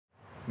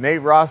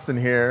Nate Roston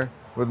here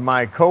with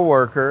my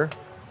coworker,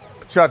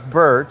 Chuck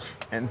Birch,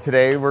 and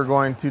today we're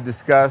going to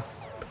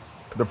discuss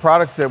the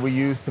products that we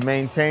use to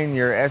maintain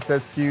your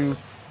SSQ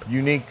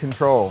unique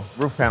control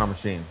roof panel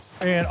machine.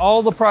 And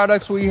all the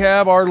products we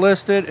have are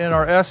listed in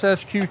our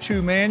SSQ II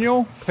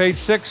manual. Page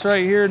 6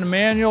 right here in the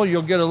manual,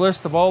 you'll get a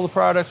list of all the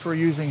products we're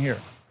using here.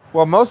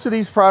 Well, most of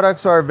these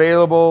products are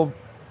available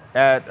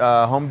at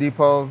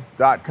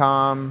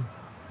homedepot.com.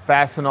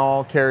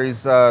 Fastenal carries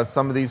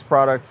some of these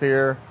products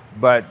here,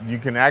 but you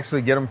can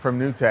actually get them from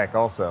NewTek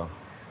also.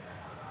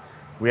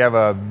 We have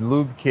a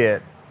lube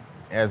kit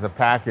as a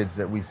package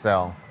that we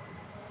sell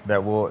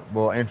that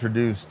we'll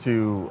introduce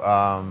to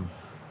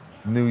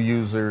new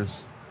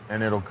users,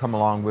 and it'll come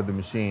along with the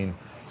machine,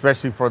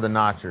 especially for the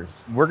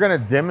notchers. We're gonna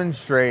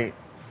demonstrate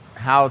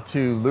how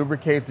to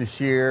lubricate the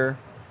shear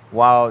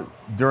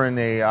during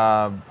the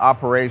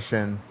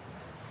operation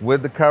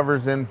with the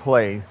covers in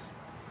place,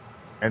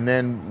 and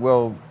then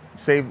we'll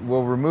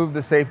remove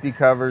the safety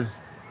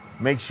covers,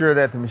 make sure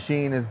that the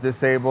machine is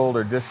disabled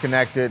or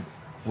disconnected.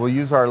 We'll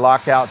use our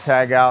lockout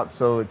tagout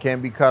so it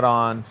can't be cut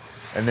on,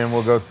 and then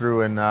we'll go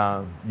through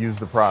and use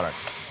the product.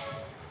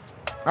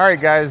 All right,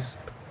 guys,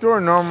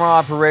 during normal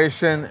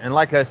operation, and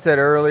like I said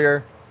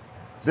earlier,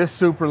 this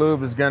Super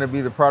Lube is gonna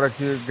be the product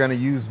you're gonna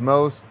use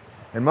most,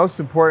 and most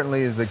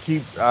importantly is to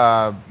keep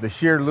the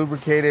shear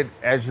lubricated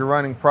as you're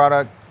running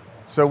product.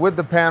 So with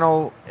the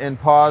panel in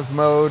pause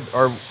mode,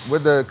 or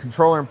with the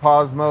controller in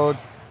pause mode,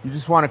 you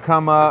just wanna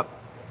come up,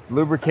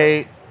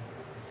 lubricate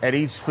at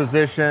each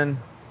position,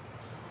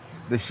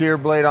 the shear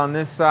blade on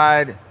this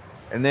side,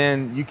 and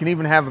then you can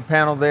even have a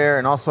panel there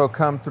and also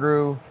come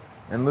through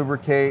and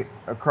lubricate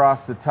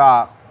across the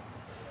top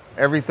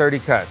every 30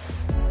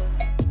 cuts.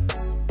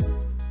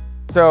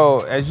 So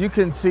as you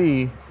can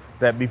see,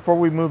 that before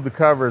we move the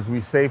covers, we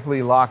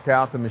safely locked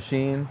out the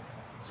machine.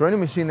 So any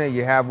machine that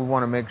you have, we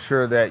want to make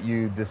sure that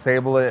you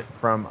disable it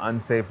from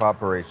unsafe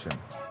operation.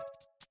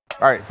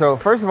 All right, so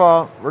first of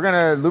all, we're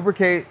gonna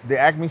lubricate the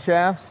Acme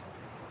shafts.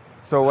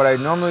 So what I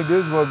normally do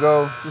is we'll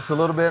go just a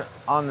little bit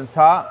on the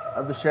top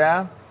of the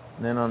shaft,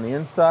 and then on the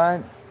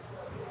inside,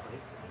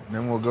 and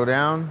then we'll go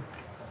down.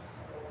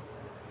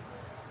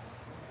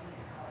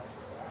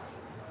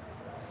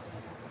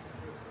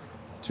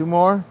 Two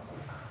more.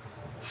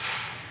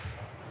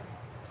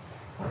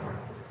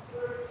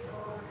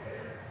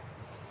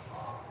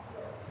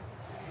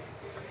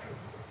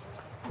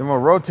 Then we'll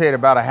rotate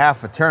about a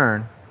half a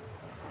turn.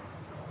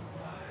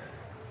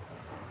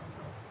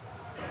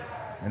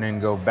 And then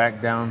go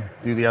back down,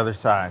 do the other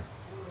side.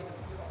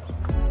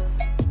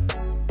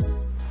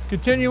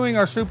 Continuing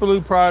our Super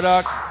Lube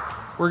product,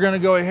 we're gonna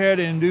go ahead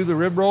and do the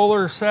rib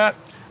roller set.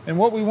 And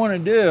what we wanna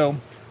do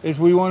is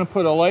we wanna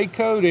put a light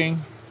coating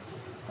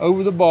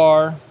over the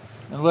bar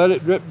and let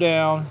it drip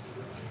down.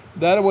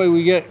 That way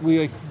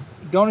we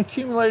don't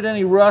accumulate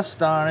any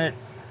rust on it,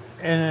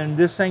 and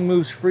this thing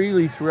moves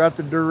freely throughout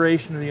the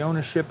duration of the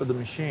ownership of the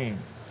machine.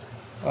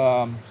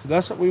 So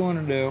that's what we want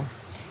to do.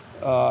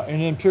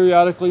 And then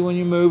periodically when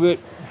you move it,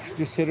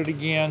 just hit it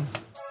again.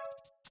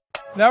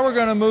 Now we're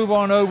going to move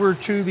on over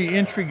to the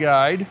entry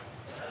guide.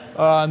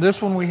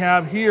 This one we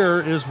have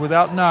here is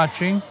without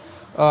notching.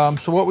 So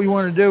what we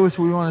want to do is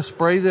we want to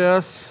spray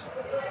this,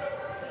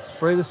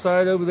 spray the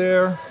side over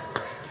there,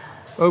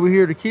 over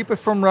here to keep it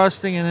from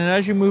rusting, and then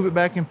as you move it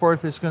back and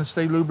forth, it's going to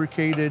stay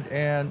lubricated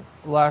and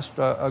last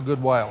a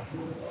good while.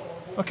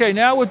 Okay,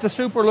 now with the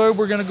Super Lube,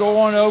 we're going to go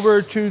on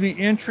over to the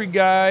entry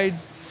guide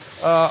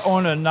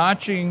on a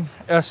notching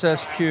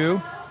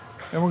SSQ,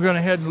 and we're going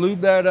to head and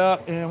lube that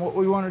up. And what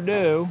we want to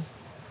do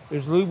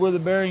is lube where the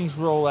bearings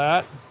roll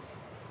at,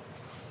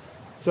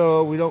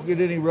 so we don't get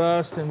any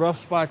rust and rough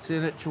spots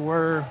in it to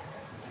where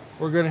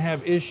we're going to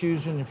have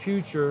issues in the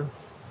future.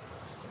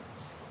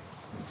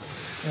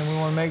 And we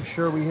want to make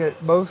sure we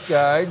hit both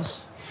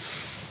guides.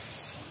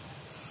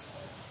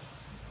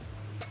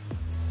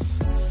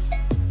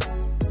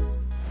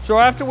 So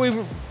after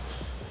we've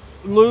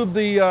lubed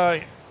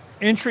the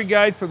entry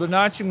guide for the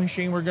notching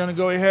machine, we're going to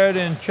go ahead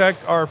and check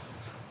our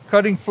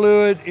cutting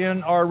fluid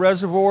in our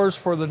reservoirs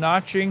for the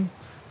notching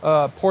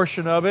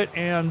portion of it.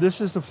 And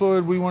this is the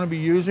fluid we want to be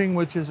using,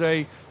 which is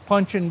a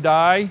punch and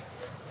die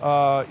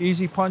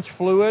easy punch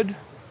fluid.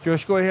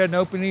 Just go ahead and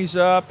open these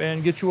up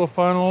and get you a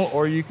funnel,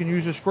 or you can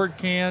use a squirt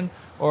can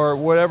or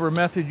whatever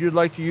method you'd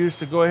like to use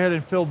to go ahead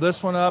and fill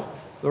this one up,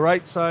 the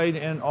right side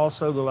and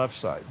also the left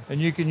side. And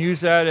you can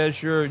use that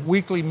as your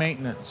weekly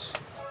maintenance.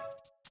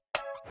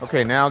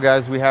 Okay, now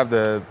guys, we have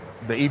the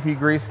EP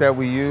grease that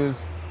we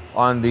use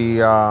on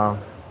the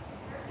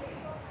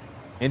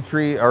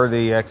entry or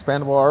the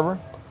expandable arbor.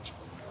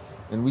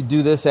 And we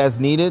do this as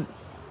needed.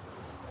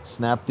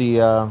 Snap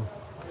the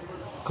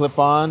clip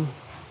on,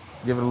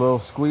 give it a little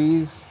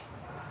squeeze.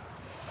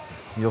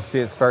 You'll see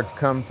it start to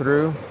come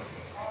through.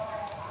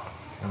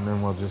 And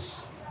then we'll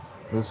just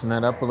loosen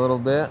that up a little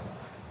bit.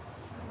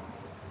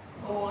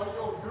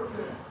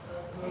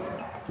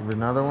 Give it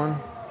another one.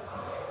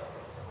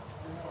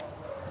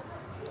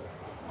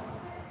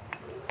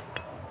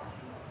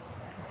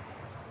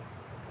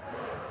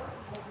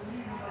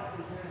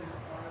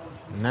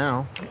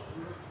 Now,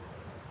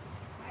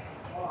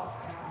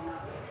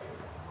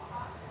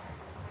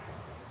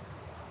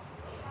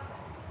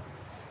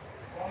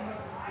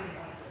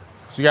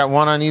 so you got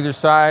one on either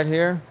side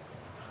here.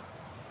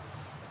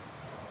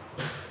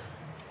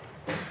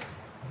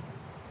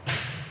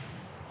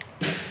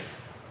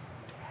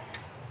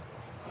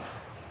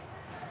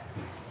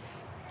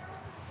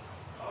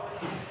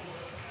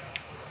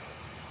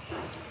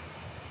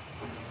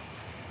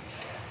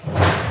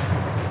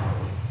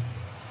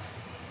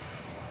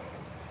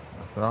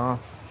 It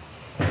off.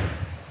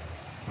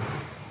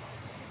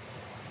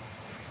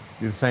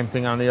 Do the same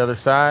thing on the other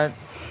side.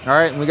 All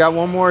right, and we got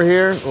one more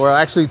here, or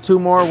actually two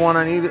more, one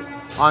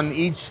on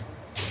each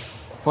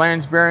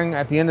flange bearing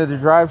at the end of the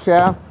drive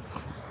shaft.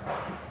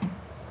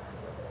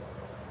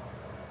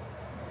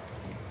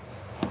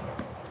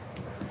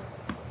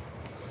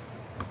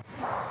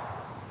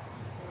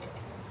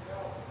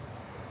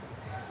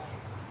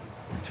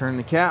 Turn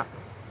the cap.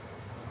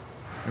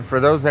 And for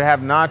those that have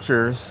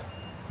notchers,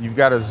 you've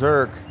got a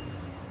Zerk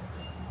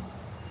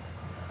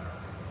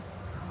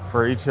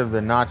for each of the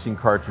notching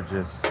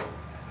cartridges.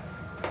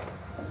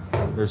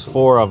 There's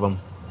 4 of them.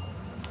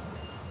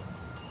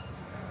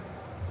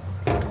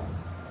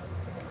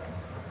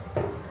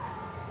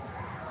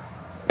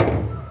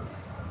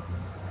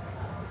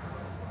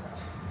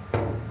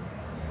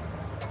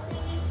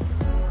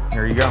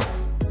 There you go.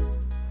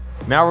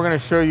 Now we're going to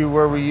show you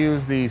where we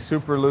use the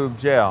Super Lube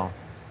Gel.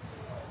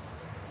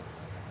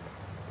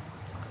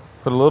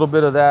 Put a little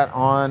bit of that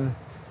on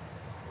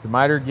the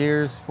miter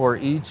gears for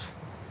each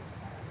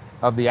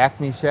of the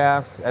Acme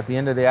shafts, at the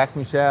end of the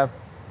Acme shaft,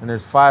 and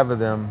there's 5 of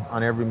them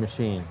on every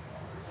machine.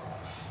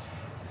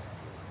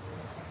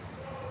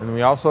 And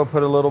we also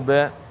put a little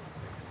bit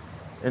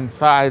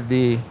inside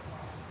the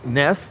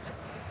nest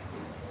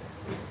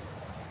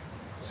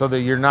so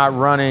that you're not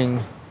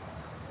running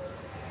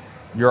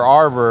your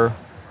arbor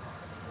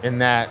in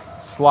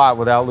that slot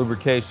without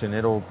lubrication.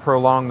 It'll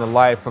prolong the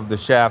life of the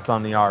shaft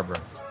on the arbor.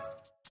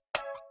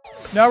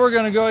 Now we're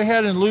going to go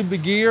ahead and lube the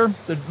gear,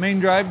 the main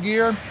drive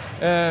gear,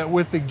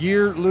 with the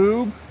gear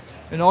lube.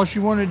 And all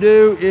you want to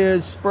do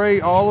is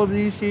spray all of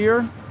these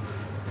here.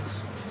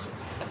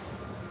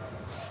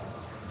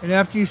 And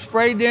after you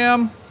spray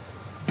them,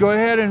 go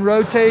ahead and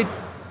rotate,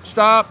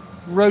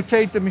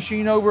 rotate the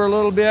machine over a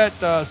little bit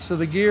so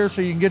the gear,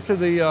 so you can get to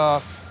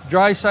the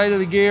dry side of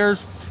the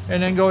gears,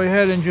 and then go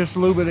ahead and just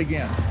lube it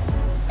again.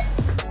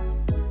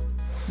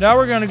 Now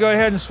we're going to go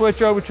ahead and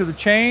switch over to the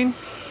chain.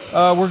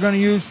 We're going to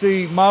use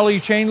the Moly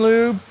chain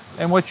lube,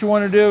 and what you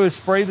want to do is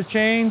spray the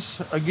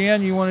chains.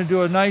 Again, you want to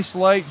do a nice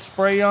light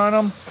spray on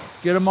them,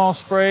 get them all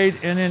sprayed,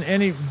 and then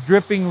any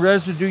dripping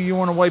residue you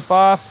want to wipe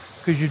off,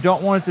 because you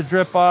don't want it to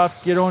drip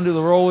off, get onto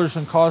the rollers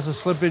and cause a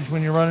slippage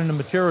when you're running the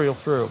material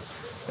through.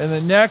 And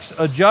the next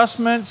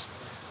adjustments,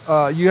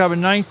 you have a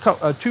 2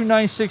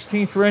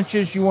 9/16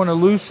 wrenches. You want to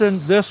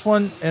loosen this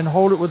one and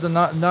hold it with the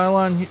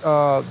nylon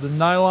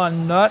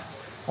nut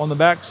on the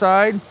back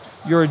side.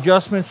 Your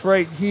adjustments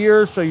right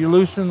here, so you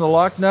loosen the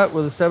lock nut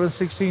with a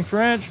 7/16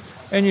 wrench,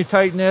 and you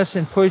tighten this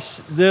and push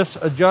this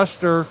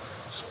adjuster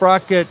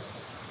sprocket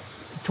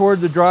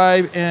toward the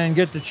drive and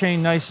get the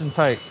chain nice and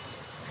tight.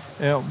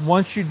 And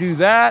once you do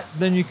that,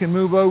 then you can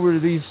move over to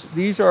these.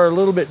 These are a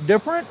little bit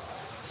different.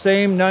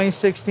 Same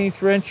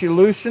 9/16 wrench, you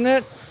loosen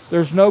it.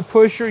 There's no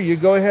pusher. You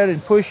go ahead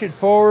and push it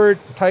forward,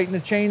 tighten the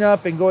chain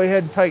up, and go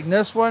ahead and tighten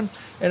this one.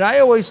 And I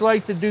always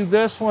like to do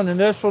this one and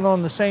this one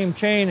on the same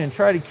chain and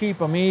try to keep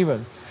them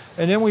even.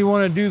 And then we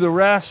want to do the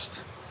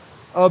rest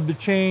of the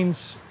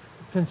chains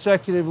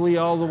consecutively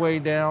all the way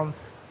down.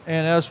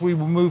 And as we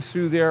move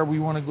through there, we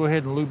want to go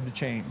ahead and lube the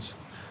chains.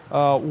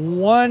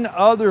 One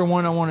other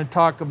one I want to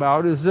talk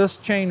about is this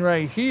chain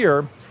right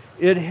here.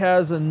 It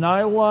has a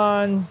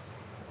nylon,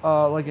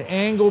 like an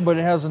angle, but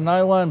it has a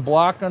nylon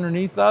block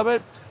underneath of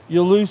it.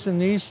 You loosen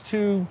these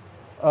 2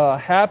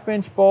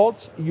 1/2-inch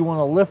bolts. You want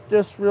to lift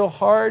this real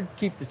hard,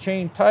 keep the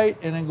chain tight,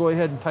 and then go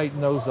ahead and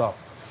tighten those up.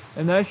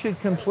 And that should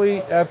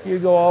complete, after you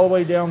go all the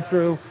way down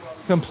through,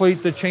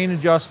 complete the chain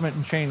adjustment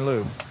and chain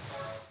lube.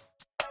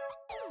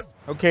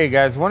 Okay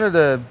guys, one of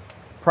the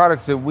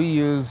products that we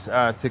use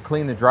to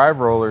clean the drive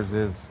rollers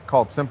is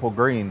called Simple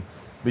Green,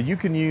 but you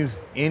can use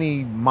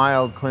any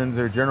mild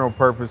cleanser, general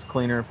purpose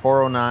cleaner,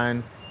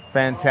 409,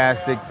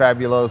 Fantastic,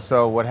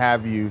 Fabuloso, what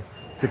have you,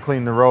 to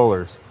clean the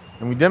rollers.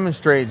 And we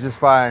demonstrate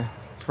just by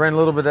spraying a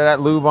little bit of that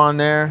lube on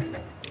there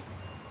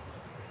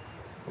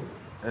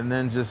and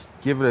then just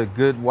give it a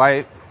good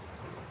wipe.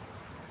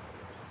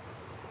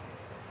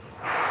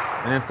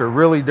 And if they're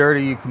really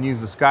dirty, you can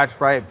use a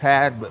Scotch-Brite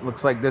pad, but it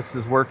looks like this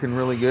is working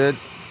really good.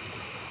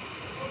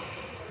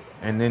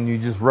 And then you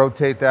just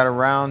rotate that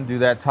around, do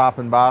that top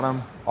and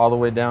bottom, all the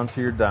way down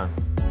till you're done.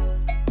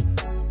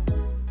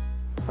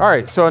 All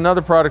right, so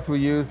another product we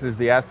use is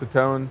the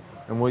acetone,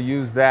 and we'll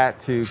use that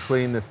to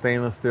clean the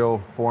stainless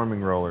steel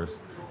forming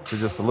rollers. So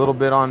just a little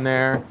bit on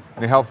there,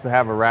 and it helps to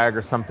have a rag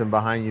or something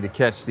behind you to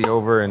catch the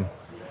over. And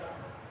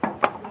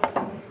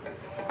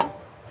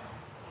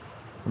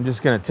I'm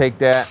just gonna take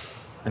that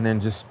and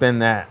then just spin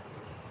that.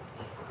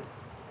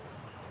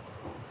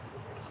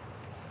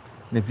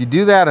 And if you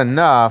do that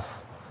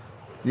enough,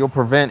 you'll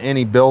prevent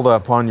any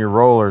buildup on your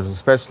rollers,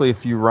 especially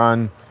if you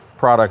run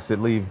products that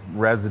leave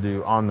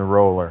residue on the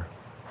roller.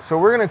 So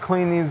we're gonna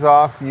clean these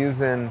off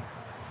using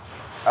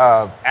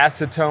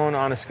acetone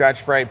on a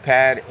Scotch-Brite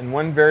pad. And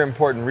one very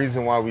important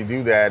reason why we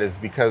do that is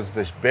because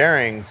the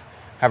bearings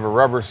have a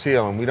rubber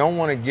seal, and we don't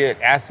wanna get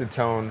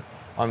acetone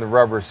on the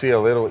rubber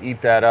seal. It'll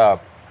eat that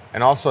up.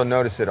 And also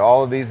notice that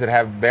all of these that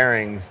have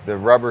bearings, the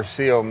rubber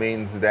seal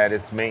means that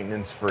it's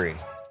maintenance free.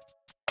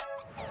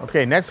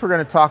 Okay, next we're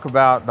going to talk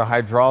about the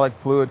hydraulic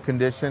fluid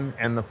condition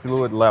and the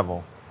fluid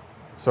level.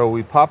 So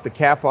we pop the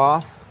cap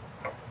off,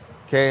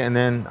 okay, and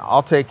then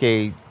I'll take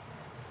a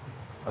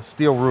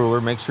steel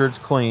ruler, make sure it's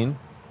clean,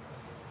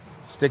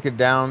 stick it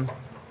down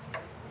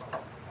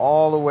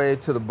all the way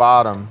to the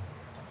bottom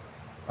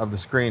of the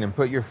screen and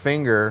put your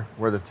finger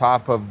where the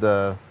top of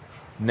the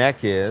neck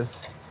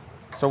is.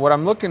 So what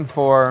I'm looking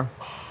for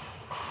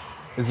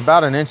is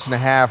about 1.5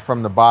 inches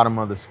from the bottom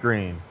of the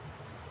screen.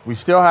 We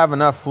still have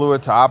enough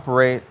fluid to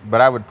operate,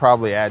 but I would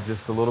probably add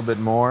just a little bit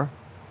more.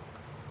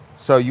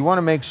 So you want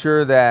to make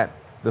sure that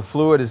the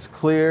fluid is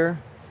clear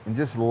and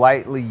just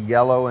lightly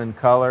yellow in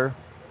color.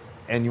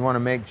 And you want to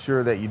make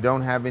sure that you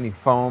don't have any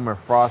foam or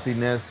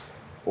frothiness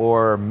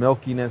or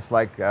milkiness,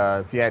 like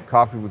if you had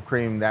coffee with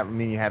cream, that would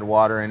mean you had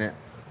water in it.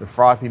 The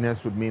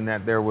frothiness would mean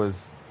that there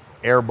was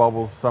air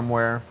bubbles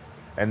somewhere.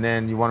 And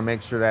then you want to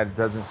make sure that it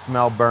doesn't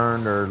smell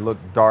burned or look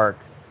dark,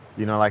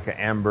 you know, like an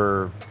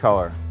amber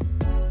color.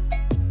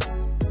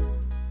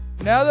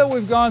 Now that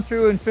we've gone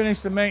through and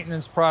finished the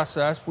maintenance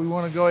process, we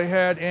want to go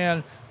ahead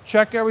and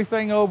check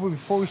everything over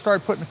before we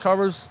start putting the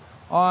covers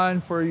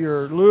on for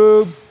your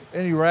lube,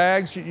 any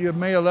rags that you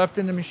may have left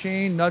in the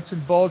machine, nuts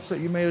and bolts that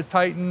you may have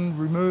tightened,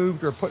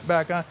 removed, or put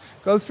back on.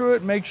 Go through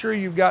it, make sure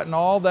you've gotten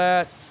all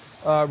that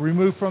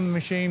removed from the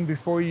machine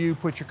before you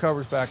put your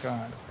covers back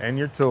on. And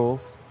your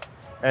tools.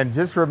 And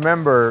just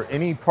remember,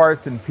 any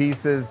parts and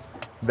pieces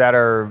that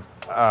are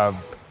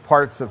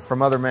parts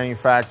from other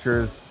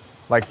manufacturers,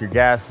 like your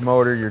gas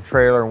motor, your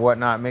trailer and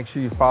whatnot, make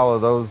sure you follow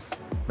those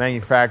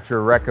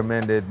manufacturer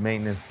recommended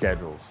maintenance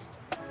schedules.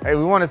 Hey,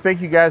 we want to thank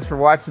you guys for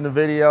watching the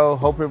video.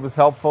 Hope it was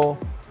helpful.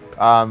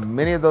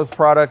 Many of those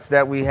products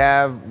that we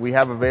have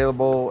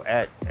available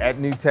at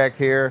NewTek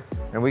here,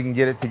 and we can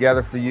get it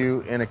together for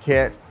you in a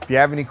kit. If you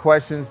have any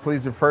questions,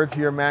 please refer to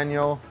your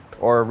manual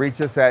or reach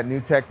us at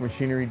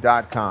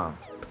newtekmachinery.com.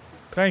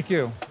 Thank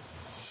you.